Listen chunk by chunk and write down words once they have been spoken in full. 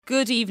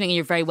Good evening,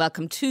 you're very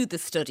welcome to the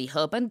Study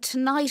Hub, and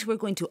tonight we're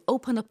going to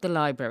open up the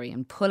library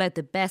and pull out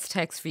the best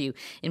text for you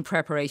in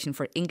preparation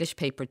for English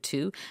Paper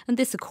 2. And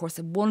this, of course,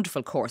 a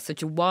wonderful course,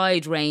 such a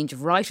wide range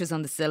of writers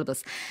on the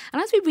syllabus. And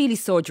as we really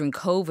saw during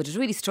COVID, it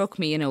really struck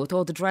me, with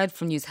all the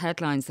dreadful news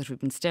headlines that we've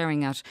been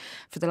staring at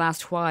for the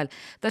last while,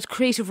 that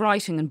creative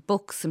writing and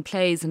books and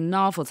plays and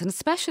novels, and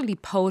especially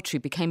poetry,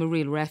 became a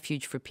real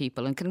refuge for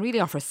people and can really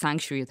offer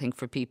sanctuary, I think,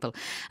 for people.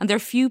 And there are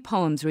few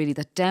poems really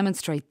that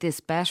demonstrate this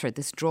better,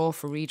 this draw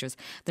for readers,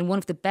 than one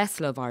of the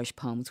best loved Irish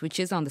poems, which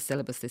is on the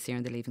syllabus this year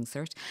in the Leaving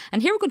Cert.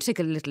 And here we're going to take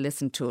a little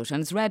listen to it, and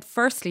it's read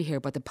firstly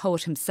here by the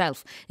poet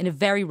himself in a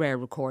very rare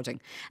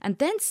recording, and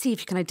then see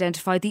if you can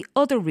identify the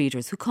other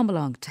readers who come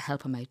along to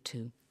help him out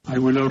too. I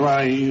will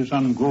arise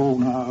and go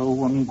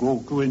now and go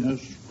to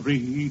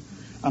Innisfree,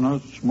 and a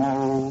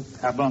small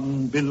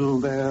cabin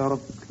build there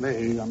of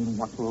clay and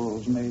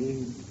wattles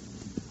made.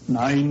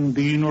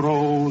 19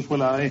 rows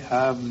will I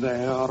have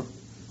there,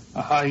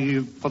 a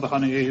hive for the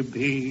honey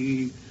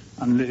bee,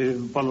 and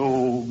live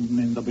alone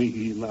in the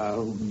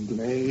bee-loud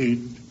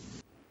glade.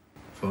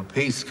 For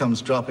peace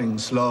comes dropping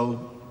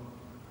slow,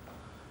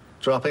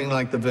 dropping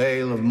like the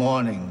veil of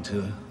morning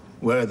to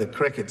where the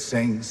cricket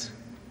sings.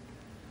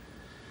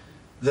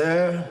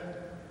 There,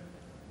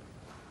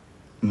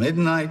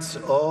 midnight's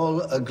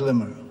all a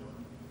glimmer,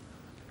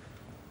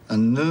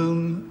 and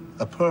noon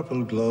a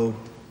purple glow,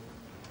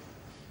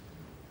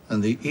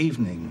 and the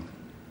evening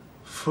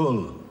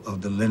full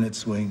of the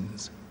linnet's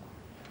wings.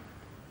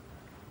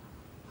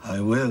 I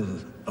will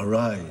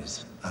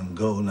arise and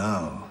go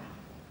now,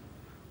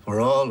 for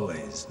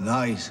always,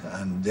 night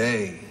and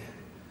day.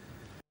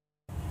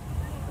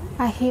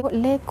 I hear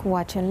lake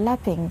water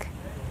lapping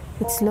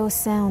with slow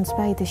sounds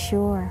by the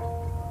shore,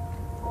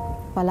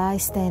 while I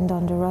stand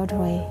on the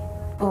roadway,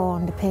 or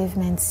on the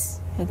pavements,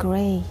 a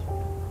grey.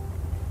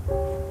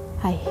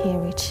 I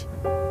hear it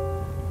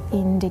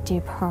in the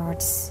deep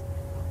heart's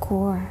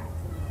core.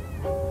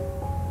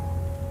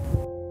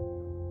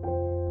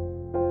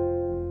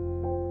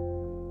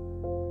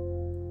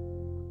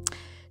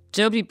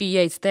 W.B.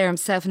 Yeats there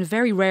himself in a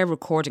very rare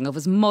recording of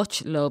his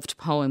much loved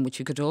poem, which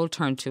you could all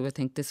turn to, I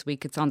think, this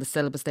week. It's on the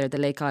syllabus there, The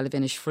Lake Isle of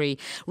Innisfree,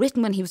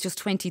 written when he was just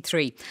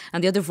 23.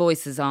 And the other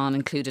voices on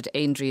included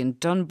Adrian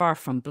Dunbar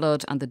from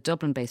Blood and the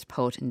Dublin-based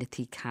poet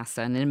Nithi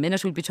Casa. And in a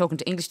minute we'll be talking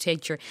to English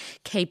teacher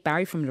Kate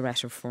Barry from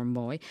Loretta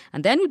Formoy.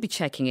 And then we'll be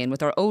checking in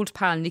with our old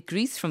pal Nick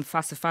Rees from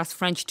Face à Face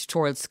French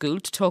Tutorial School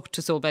to talk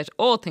to us all about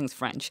all things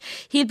French.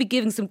 He'll be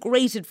giving some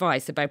great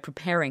advice about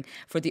preparing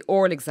for the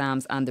oral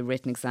exams and the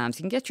written exams.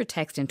 You can get your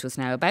text into us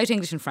now about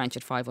English and French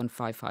at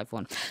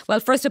 51551.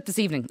 Well, first up this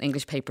evening,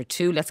 English Paper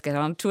 2. Let's get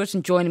on to it.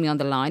 And joining me on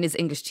the line is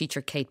English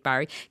teacher Kate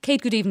Barry.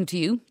 Kate, good evening to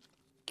you.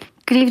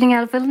 Good evening,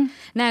 Elvin.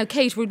 Now,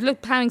 Kate, we're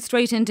ploughing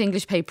straight into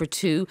English Paper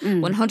 2.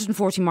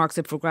 140 marks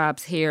up for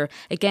grabs here.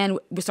 Again,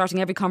 we're starting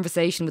every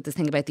conversation with this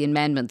thing about the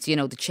amendments,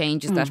 the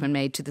changes that have been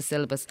made to the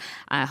syllabus,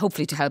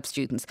 hopefully to help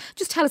students.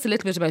 Just tell us a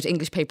little bit about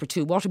English Paper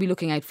 2. What are we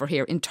looking out for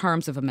here in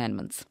terms of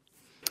amendments?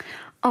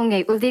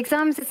 Okay, well, the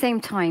exam is the same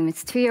time.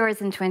 It's 3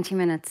 hours and 20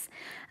 minutes.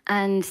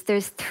 And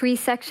there's 3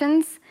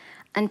 sections.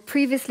 And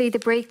previously the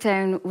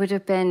breakdown would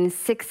have been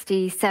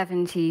 60,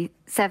 70,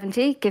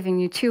 70, giving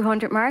you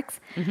 200 marks.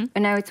 And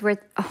now it's worth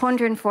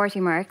 140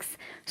 marks.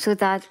 So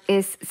that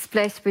is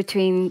split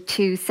between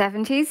 2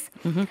 70s.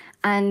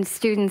 And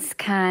students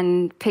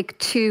can pick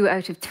 2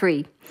 out of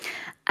 3.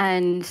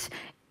 And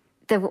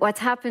what's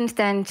happened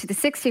then to the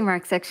 60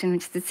 mark section,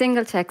 which is the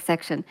single text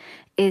section,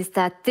 is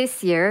that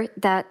this year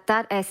that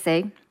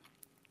essay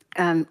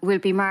will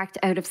be marked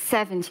out of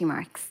 70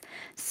 marks.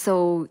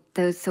 So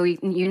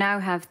you now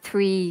have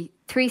three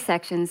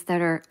sections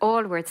that are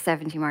all worth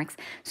 70 marks.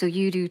 So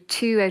you do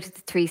 2 out of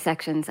the 3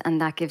 sections, and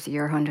that gives you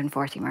your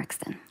 140 marks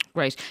then.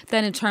 Right.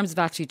 Then in terms of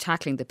actually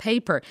tackling the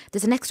paper,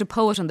 there's an extra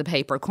poet on the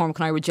paper. Cormac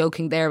and I were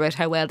joking there about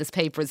how well this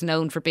paper is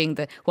known for being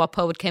the What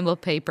Poet Came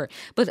Up paper.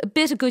 But a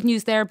bit of good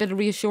news there, a bit of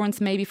reassurance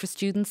maybe for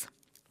students?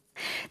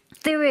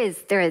 There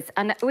is.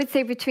 And I would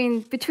say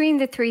between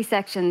the 3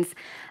 sections,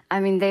 I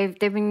mean, they've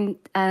been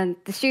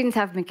the students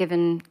have been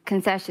given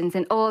concessions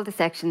in all the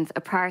sections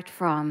apart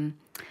from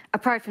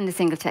the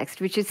single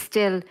text, which is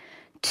still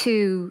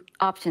 2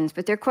 options,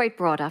 but they're quite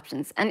broad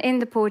options. And in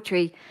the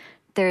poetry,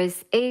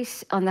 there's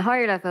 8 on the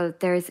higher level.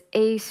 There's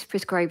 8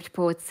 prescribed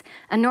poets,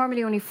 and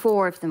normally only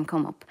 4 of them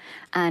come up.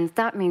 And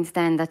that means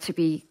then that to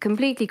be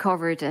completely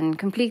covered and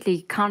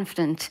completely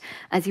confident,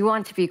 as you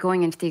want to be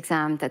going into the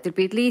exam, that there'll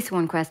be at least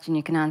 1 question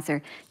you can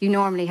answer, you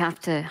normally have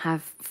to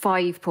have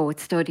 5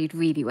 poets studied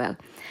really well.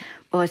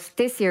 But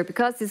this year,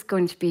 because there's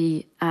going to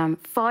be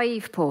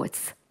 5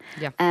 poets,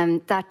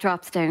 that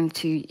drops down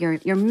to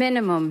your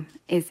minimum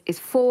is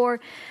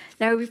 4.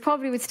 Now, we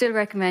probably would still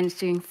recommend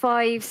doing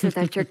 5 so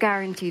that you're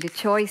guaranteed a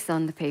choice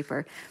on the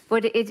paper.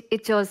 But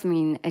it does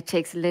mean it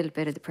takes a little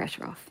bit of the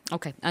pressure off.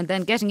 OK, and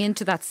then getting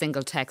into that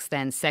single text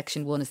then,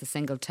 section 1 is the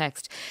single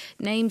text.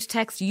 Named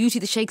text, usually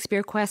the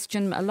Shakespeare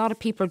question. A lot of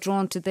people are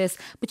drawn to this,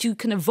 but you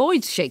can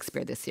avoid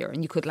Shakespeare this year,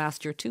 and you could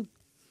last year too.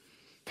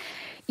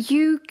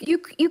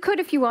 You could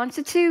if you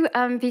wanted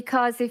to,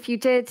 because if you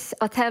did,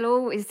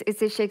 Othello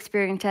is a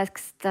Shakespearean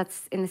text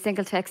that's in the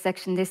single text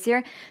section this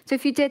year. So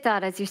if you did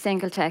that as your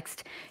single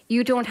text,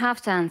 you don't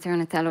have to answer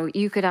on Othello.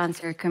 You could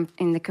answer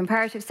in the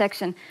comparative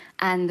section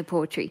and the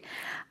poetry.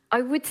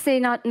 I would say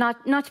not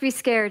to be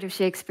scared of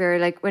Shakespeare.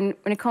 Like when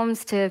it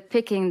comes to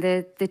picking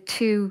the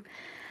two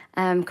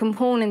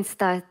components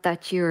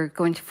that you're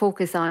going to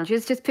focus on,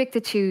 just pick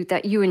the two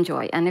that you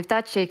enjoy. And if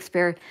that's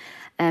Shakespeare,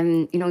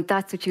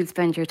 that's what you'll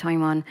spend your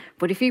time on.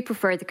 But if you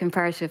prefer the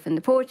comparative and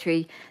the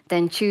poetry,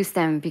 then choose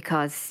them,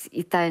 because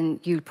then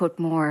you'll put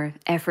more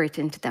effort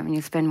into them and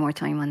you'll spend more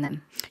time on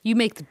them. You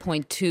make the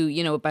point too,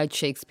 about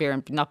Shakespeare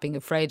and not being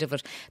afraid of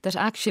it, that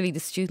actually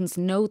the students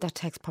know that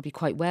text probably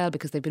quite well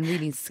because they've been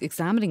really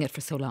examining it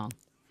for so long.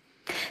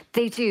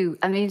 They do.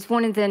 I mean, it's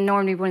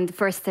normally one of the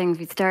first things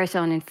we start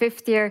on in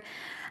fifth year.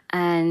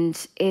 And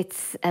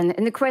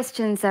the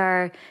questions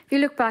are, if you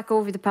look back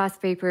over the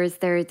past papers,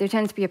 there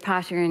tends to be a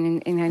pattern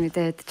in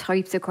the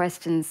types of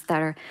questions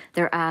that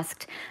they're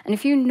asked. And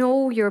if you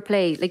know your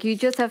play, like you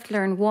just have to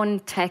learn one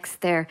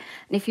text there,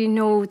 and if you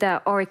know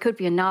that, or it could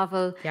be a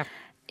novel, yeah.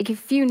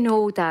 If you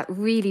know that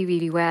really,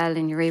 really well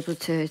and you're able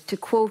to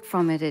quote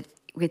from it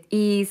with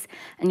ease,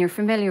 and you're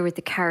familiar with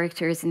the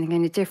characters and the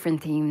kind of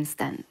different themes,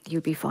 then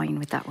you'll be fine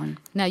with that one.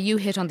 Now, you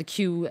hit on the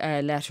Q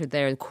letter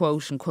there,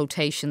 quote and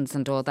quotations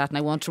and all that, and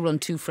I want to run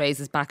two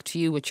phrases back to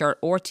you, which are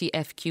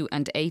RTFQ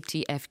and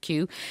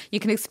ATFQ. You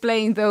can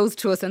explain those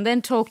to us and then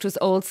talk to us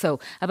also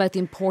about the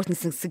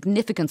importance and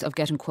significance of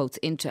getting quotes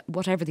into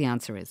whatever the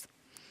answer is.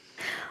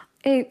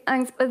 The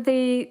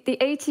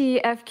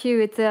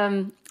ATFQ, it's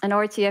an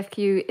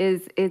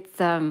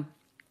RTFQ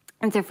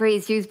it's a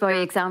phrase used by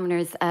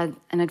examiners as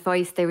an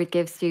advice they would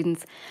give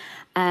students.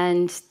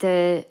 And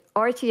the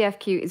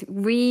RTFQ is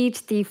read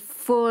the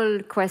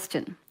full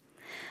question.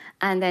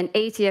 And then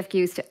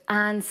ATFQ is to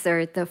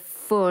answer the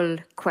full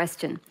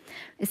question.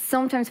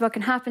 Sometimes what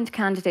can happen to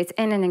candidates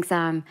in an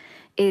exam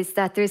is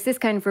that there's this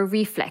kind of a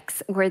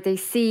reflex where they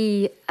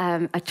see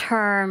a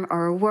term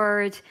or a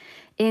word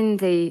in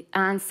the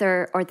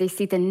answer, or they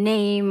see the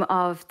name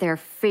of their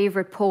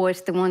favourite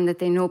poet, the one that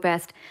they know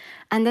best,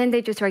 and then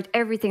they just write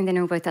everything they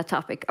know about that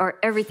topic or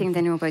everything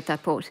they know about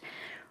that poet.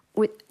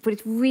 But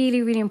it's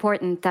really, really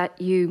important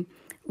that you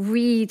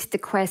read the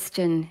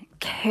question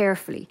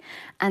carefully.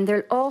 And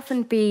there'll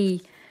often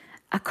be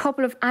a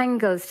couple of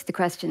angles to the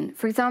question.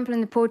 For example,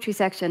 in the poetry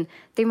section,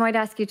 they might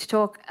ask you to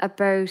talk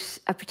about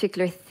a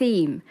particular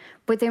theme,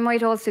 but they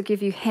might also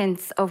give you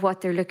hints of what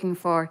they're looking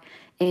for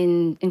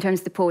in terms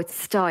of the poet's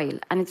style.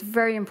 And it's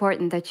very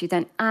important that you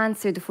then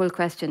answer the full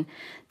question,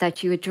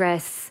 that you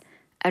address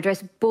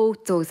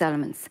both those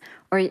elements.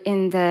 Or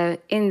in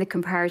the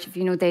comparative,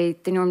 they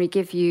normally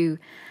give you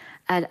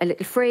a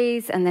little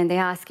phrase, and then they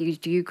ask you,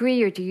 do you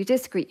agree or do you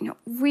disagree?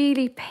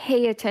 Really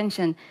pay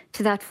attention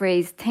to that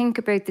phrase. Think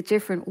about the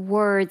different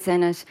words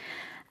in it.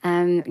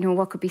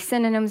 What could be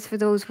synonyms for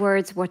those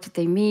words? What do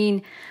they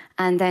mean?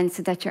 And then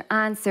so that your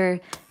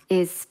answer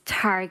is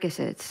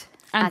targeted.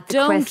 And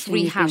don't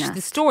rehash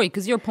the story,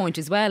 because your point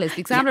as well is the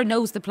examiner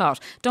knows the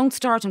plot. Don't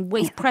start and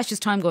waste precious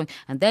time going,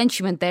 and then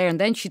she went there and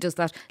then she does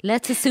that.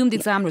 Let's assume the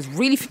examiner is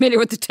really familiar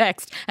with the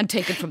text and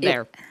take it from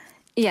there.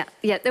 Yeah.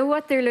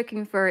 What they're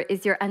looking for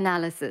is your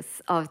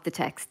analysis of the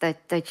text,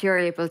 that you're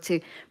able to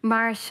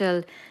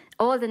marshal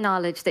all the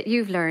knowledge that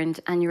you've learned,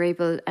 and you're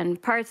able,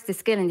 and part of the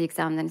skill in the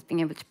exam then is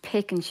being able to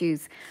pick and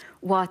choose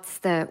what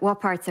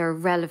parts are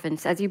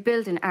relevant as you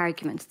build an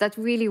argument. That's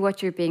really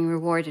what you're being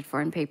rewarded for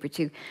in paper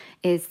 2,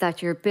 is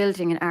that you're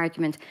building an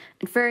argument.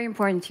 And very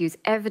important to use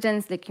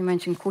evidence, like you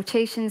mentioned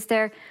quotations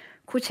there.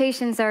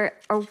 Quotations are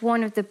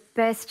one of the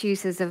best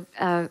uses of,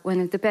 one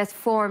of the best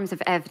forms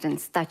of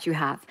evidence that you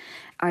have.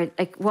 Or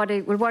like what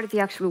are the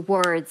actual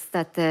words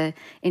that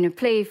in a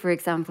play, for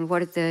example,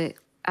 what are the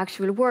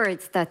actual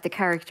words that the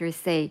characters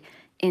say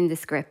in the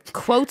script?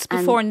 Quotes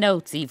before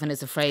notes even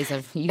is a phrase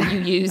you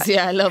use.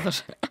 Yeah, I love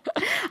it.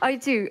 I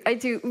do.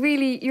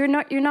 Really, you're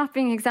not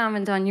being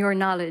examined on your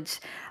knowledge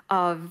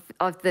of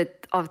the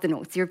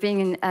notes. You're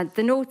being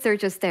the notes are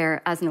just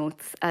there as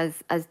notes,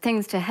 as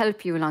things to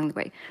help you along the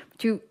way.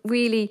 But you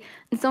really,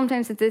 and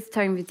sometimes at this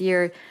time of the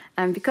year,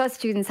 because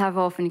students have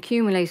often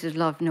accumulated a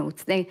lot of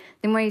notes, they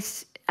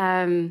might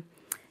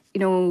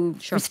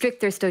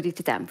restrict their study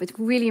to them. But it's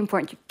really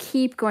important you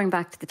keep going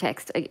back to the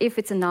text. Like if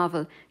it's a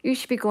novel, you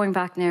should be going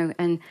back now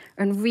and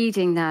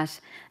reading that,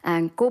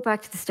 and go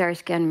back to the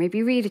start again.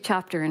 Maybe read a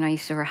chapter a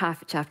night or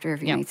half a chapter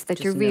every night, so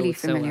that you're really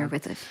familiar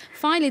with it.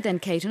 Finally then,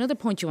 Kate, another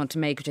point you want to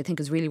make, which I think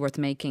is really worth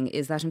making,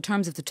 is that in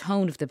terms of the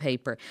tone of the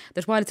paper,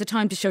 that while it's a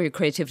time to show your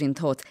creativity and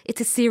thoughts,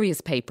 it's a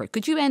serious paper.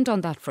 Could you end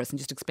on that for us and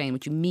just explain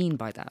what you mean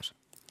by that?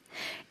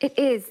 It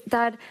is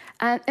that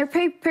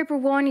paper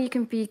 1, you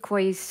can be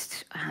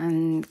quite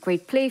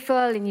playful,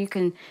 and you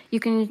can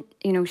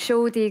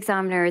show the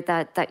examiner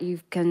that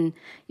you can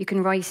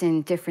write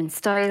in different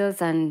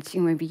styles, and you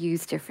maybe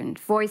use different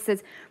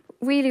voices.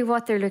 Really,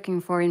 what they're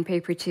looking for in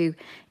paper 2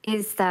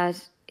 is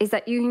that is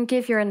that you can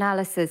give your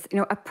analysis,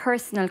 a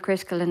personal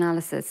critical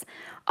analysis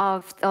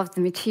of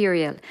the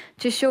material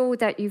to show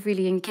that you've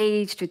really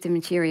engaged with the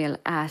material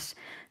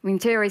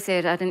dare I say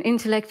it, at an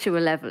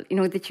intellectual level,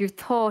 that you've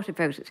thought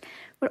about it,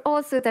 but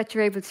also that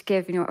you're able to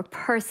give, a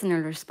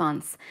personal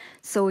response.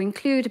 So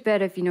include a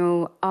bit of,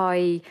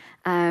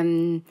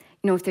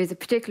 if there's a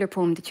particular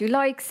poem that you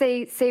like,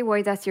 say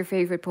why that's your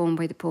favourite poem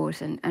by the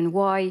poet and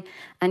why,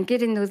 and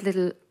get in those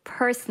little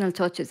personal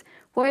touches,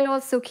 while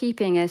also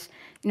keeping it,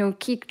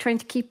 trying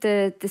to keep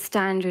the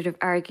standard of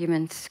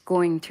argument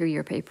going through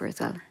your paper as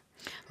well.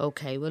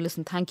 OK, well,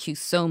 listen, thank you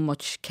so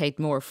much, Kate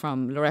Moore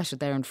from Loretta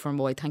there in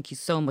Fermoy. Thank you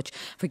so much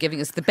for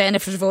giving us the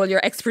benefit of all your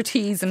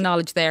expertise and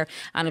knowledge there.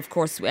 And of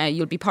course,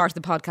 you'll be part of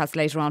the podcast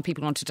later on.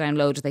 People want to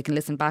download it, they can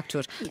listen back to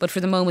it. Yeah. But for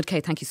the moment,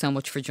 Kate, thank you so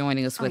much for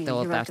joining us with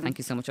all that. Welcome. Thank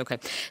you so much. OK,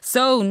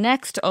 so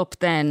next up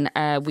then,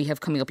 we have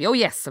coming up, oh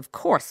yes, of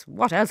course,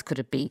 what else could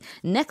it be?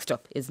 Next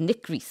up is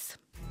Nick Rees.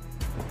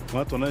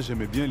 Moi, à ton âge,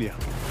 j'aimais bien lire.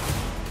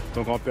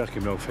 Ton grand-père qui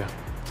me l'a offert.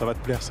 Ça va te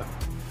plaire, ça.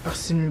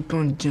 Arsène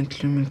Lupin,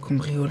 gentleman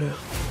cambrioleur.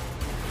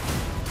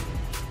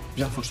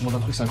 Bien, faut que je te montre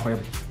un truc, c'est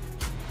incroyable.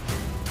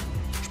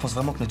 Je pense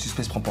vraiment que notre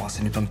suspect se prend pour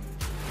Arsène Lupin.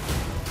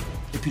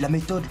 Et puis la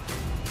méthode,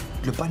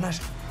 le panache,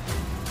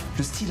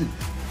 le style,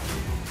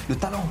 le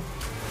talent.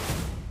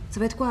 Ça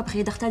va être quoi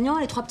après D'Artagnan,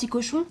 les trois petits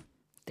cochons?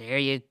 There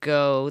you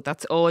go.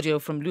 That's audio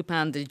from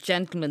Lupin the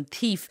Gentleman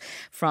Thief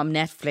from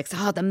Netflix.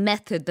 The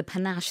method, the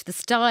panache, the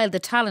style, the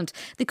talent.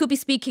 They could be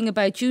speaking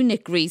about you,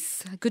 Nick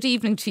Rees. Good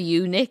evening to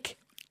you, Nick.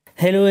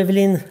 Hello,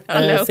 Evelyn.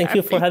 Hello, thank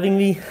you for having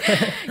me.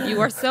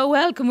 You are so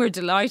welcome. We're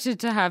delighted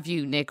to have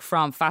you, Nick,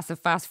 from Face à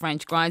Face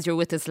French Grinds. You were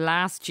with us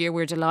last year.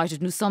 We're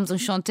delighted. Nous sommes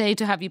enchantés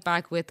to have you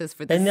back with us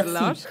for this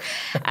lot.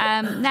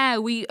 Now,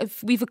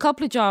 we've a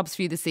couple of jobs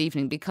for you this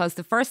evening, because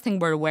the first thing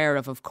we're aware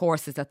of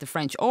course, is that the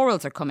French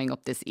orals are coming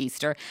up this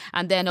Easter.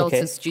 And then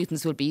also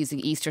students will be using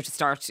Easter to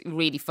start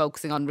really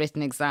focusing on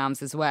written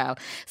exams as well.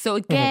 So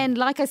again,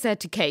 like I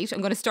said to Kate,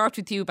 I'm going to start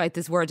with you about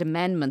this word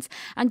amendments.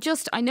 And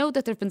I know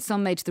that there have been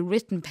some made to the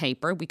written paper.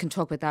 We can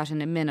talk about that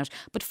in a minute.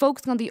 But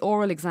focusing on the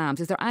oral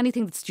exams, is there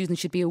anything that students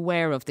should be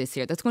aware of this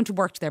year that's going to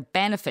work to their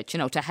benefit,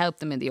 to help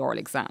them in the oral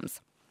exams?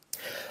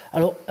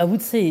 Alors, I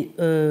would say,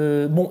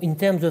 in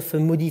terms of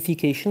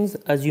modifications,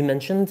 as you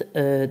mentioned,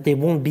 there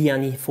won't be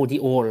any for the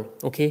oral,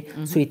 okay?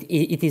 Mm-hmm. So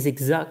it is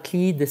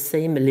exactly the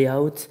same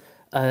layout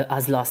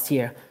as last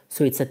year.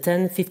 So it's a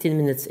 10-15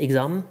 minutes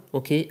exam,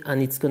 okay?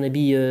 And it's going to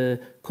be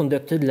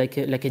conducted like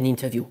an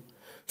interview.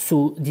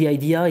 So the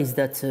idea is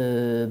that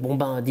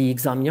the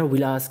examiner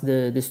will ask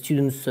the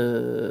students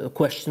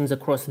questions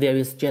across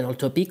various general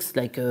topics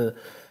like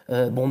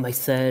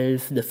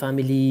myself, the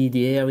family,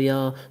 the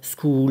area,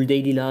 school,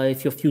 daily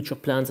life, your future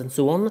plans, and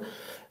so on.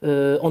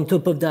 On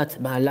top of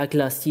that, like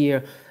last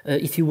year,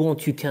 if you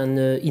want, you can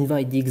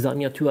invite the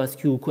examiner to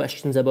ask you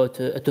questions about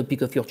a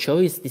topic of your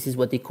choice. This is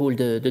what they call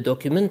the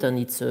document, and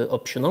it's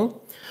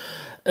optional.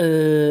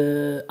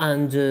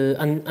 And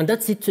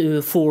that's it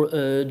for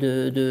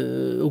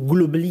the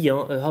globally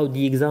how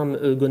the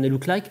exam gonna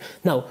look like.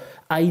 Now,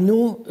 I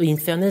know, in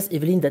fairness,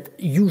 Evelyn, that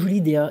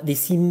usually they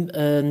seem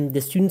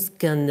the students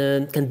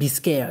can be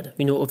scared,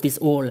 of this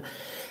all,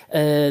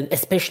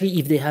 especially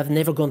if they have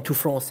never gone to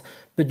France.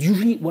 But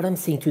usually, what I'm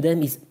saying to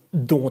them is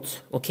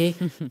don't, okay?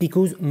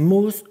 Because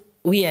most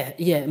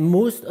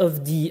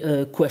of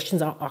the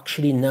questions are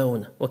actually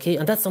known, okay?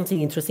 And that's something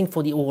interesting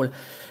for the all.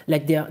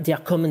 Like they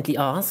are commonly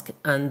asked,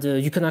 and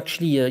you can ask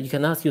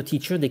your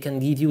teacher. They can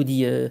give you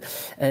the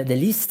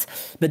list.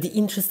 But the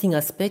interesting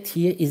aspect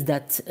here is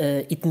that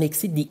it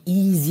makes it the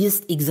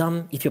easiest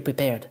exam if you're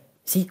prepared.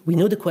 See, we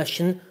know the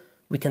question,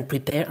 we can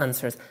prepare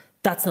answers.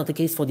 That's not the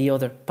case for the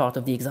other part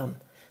of the exam.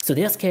 So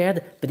they're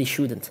scared, but they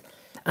shouldn't.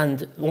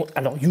 And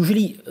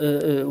usually,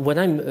 when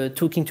I'm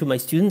talking to my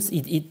students,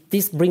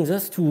 this brings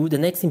us to the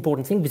next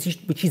important thing,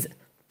 which is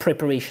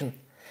preparation.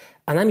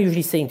 And I'm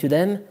usually saying to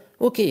them,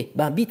 okay,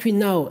 between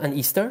now and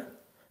Easter,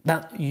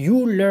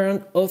 you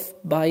learn off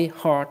by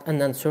heart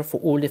an answer for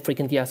all the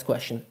frequently asked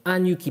questions,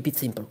 and you keep it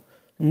simple.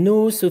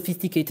 No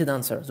sophisticated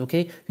answers,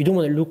 okay? You don't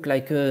want to look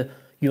like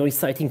you're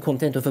reciting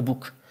content of a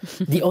book.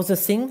 The other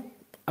thing,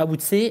 I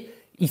would say,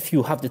 if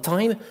you have the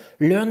time,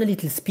 learn a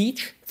little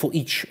speech for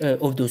each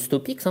of those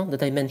topics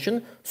that I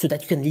mentioned, so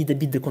that you can lead a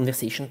bit the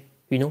conversation,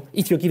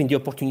 if you're given the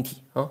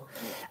opportunity.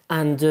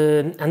 And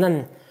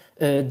then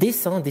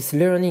this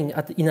learning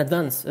in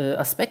advance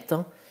aspect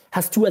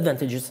has two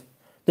advantages.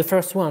 The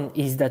first one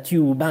is that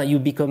you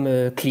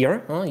become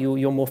clearer,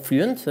 you're more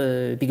fluent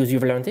because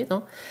you've learned it,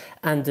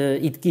 and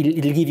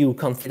it'll give you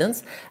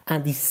confidence.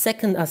 And the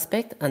second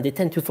aspect, and they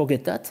tend to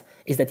forget that,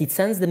 is that it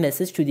sends the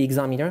message to the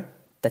examiner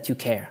that you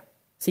care.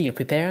 See, you're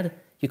prepared,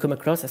 you come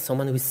across as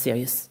someone who is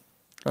serious.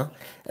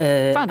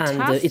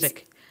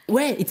 Fantastic.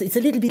 And it's a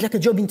little bit like a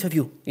job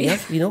interview,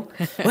 but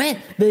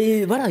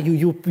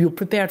you're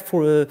prepared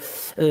for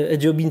a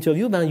job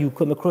interview, but you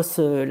come across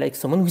like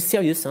someone who's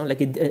serious,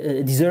 like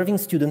a deserving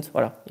student,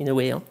 in a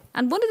way.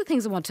 And one of the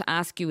things I want to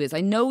ask you is,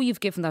 I know you've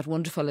given that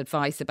wonderful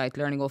advice about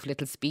learning off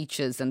little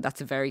speeches, and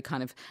that's a very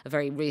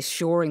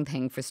reassuring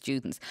thing for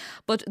students.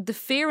 But the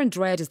fear and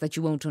dread is that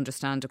you won't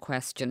understand a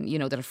question,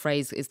 that a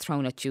phrase is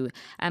thrown at you.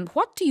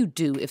 What do you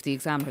do if the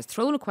examiner has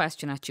thrown a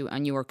question at you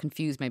and you are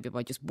confused maybe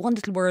by just one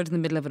little word in the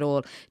middle of it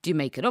all? Do you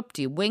make it up?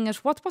 Do you wing it?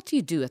 What do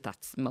you do at that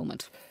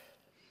moment?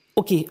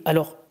 Okay,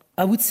 alors,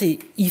 I would say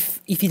if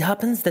it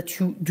happens that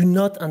you do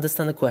not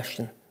understand a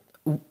question,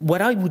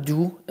 what I would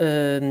do,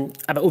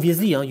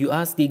 obviously, you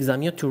ask the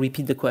examiner to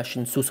repeat the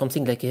question. So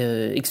something like,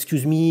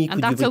 excuse me,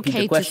 could you repeat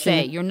the question? And that's okay to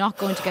say. You're not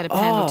going to get a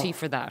penalty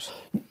for that.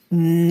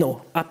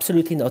 No,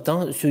 absolutely not.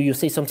 So you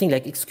say something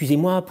like,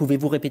 excusez-moi,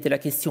 pouvez-vous répéter la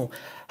question?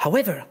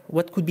 However,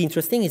 what could be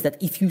interesting is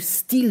that if you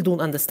still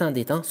don't understand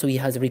it, so he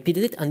has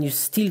repeated it and you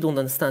still don't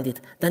understand it,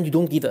 then you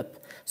don't give up.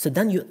 So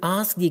then you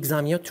ask the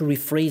examiner to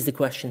rephrase the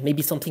question.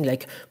 Maybe something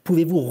like,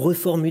 pouvez-vous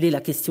reformuler la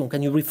question?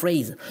 Can you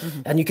rephrase?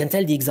 Mm-hmm. And you can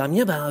tell the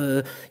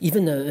examiner,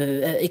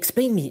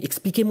 explain me,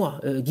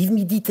 expliquez-moi, give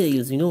me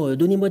details,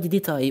 donnez-moi des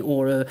détails.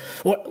 Or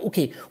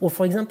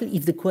for example,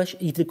 if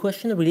the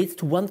question relates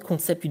to one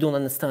concept you don't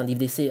understand, if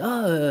they say,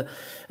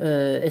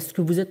 est-ce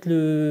que vous êtes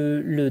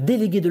le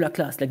délégué de la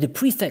classe, like the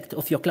prefect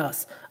of your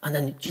class? And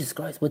then, Jesus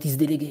Christ, what is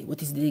délégué?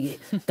 What is délégué?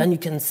 Then you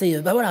can say,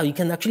 you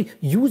can actually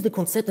use the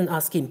concept and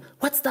ask him,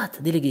 what's that,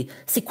 délégué?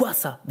 C'est quoi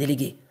ça,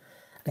 délégué?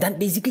 Then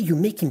basically you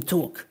make him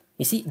talk.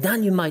 You see,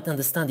 then you might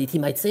understand it. He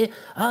might say,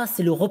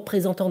 c'est le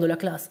représentant de la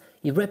classe.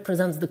 He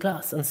represents the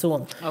class, and so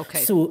on.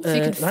 Okay. So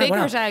you can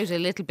figure it out a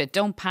little bit.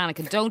 Don't panic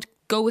and don't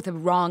go with a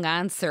wrong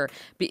answer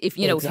if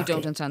you don't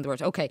understand the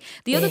word. Okay.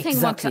 The other thing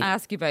I want to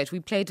ask you about, we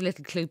played a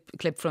little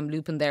clip from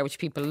Lupin there, which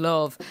people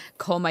love,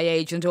 Call My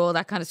Agent, all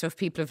that kind of stuff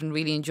people have been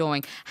really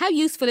enjoying. How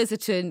useful is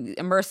it to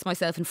immerse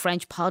myself in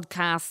French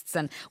podcasts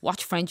and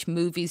watch French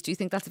movies? Do you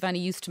think that's of any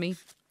use to me?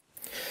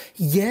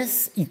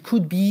 Yes, it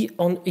could be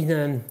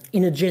in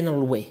a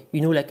general way.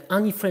 Like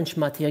any French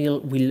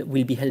material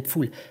will be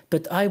helpful.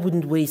 But I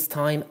wouldn't waste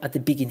time at the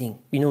beginning,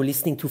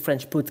 listening to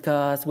French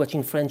podcasts,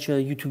 watching French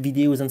YouTube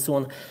videos and so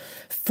on.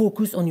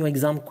 Focus on your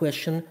exam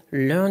question,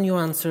 learn your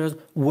answers,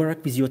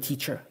 work with your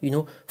teacher,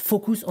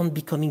 Focus on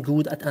becoming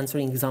good at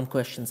answering exam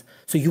questions.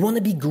 So you want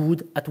to be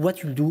good at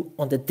what you do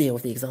on the day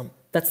of the exam.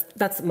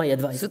 That's my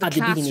advice. So the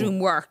classroom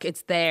work,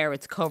 it's there,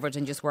 it's covered,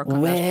 and just work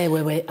on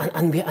that.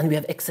 And we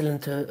have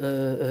excellent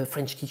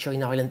French teacher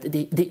in Ireland.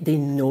 They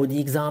know the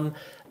exam.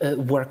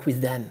 Work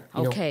with them.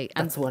 Okay.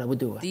 That's what I would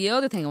do. The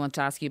other thing I want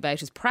to ask you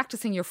about is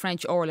practicing your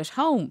French oral at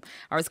home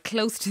or as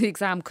close to the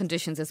exam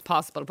conditions as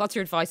possible. What's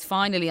your advice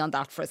finally on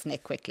that for us,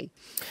 Nick, quickly?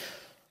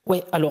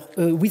 Well,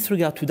 with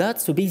regard to that,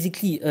 so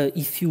basically,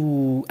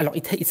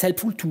 it's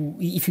helpful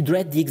if you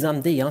dread the exam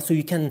day. So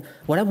you can,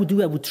 what I would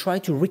do, I would try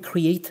to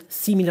recreate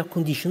similar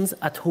conditions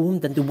at home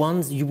than the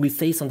ones you will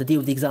face on the day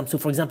of the exam. So,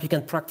 for example, you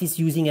can practice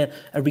using a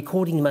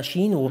recording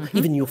machine or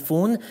even your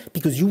phone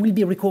because you will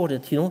be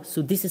recorded,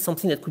 So this is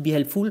something that could be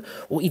helpful.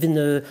 Or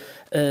even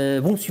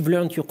once you've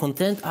learned your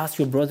content, ask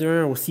your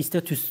brother or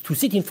sister to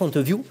sit in front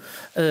of you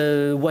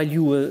while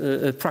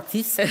you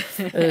practice.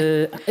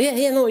 Even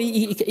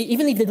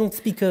if they don't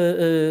speak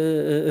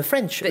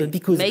French,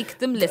 because make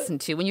them listen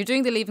to you. When you're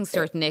doing the Leaving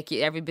Cert, Nick,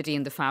 everybody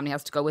in the family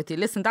has to go with you.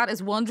 Listen, that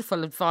is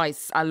wonderful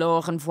advice.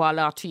 Alors and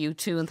voilà to you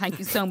too, and thank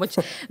you so much.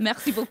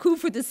 Merci beaucoup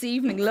for this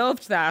evening.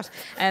 Loved that.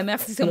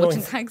 Merci so much,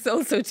 and thanks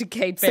also to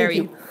Kate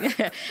Berry.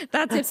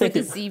 That's it for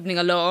this evening.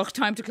 Alors,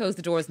 time to close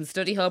the doors in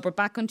Study Hub. We're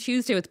back on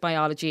Tuesday with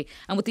biology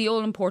and with the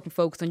all-important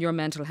focus on your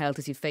mental health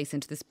as you face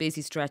into this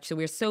busy stretch. So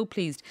we're so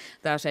pleased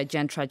that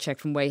Jen Tradchek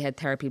from Wayhead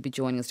Therapy will be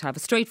joining us to have a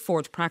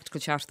straightforward,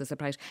 practical chat with us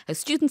about how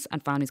students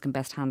and families can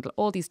best handle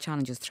all these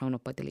challenges thrown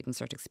up by the Leaving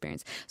Cert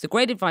experience. So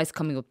great advice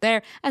coming up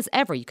there. As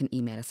ever, you can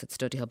email us at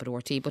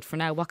studyhub@RT. But for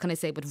now, what can I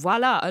say? But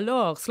voilà,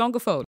 alors, slán go fóill.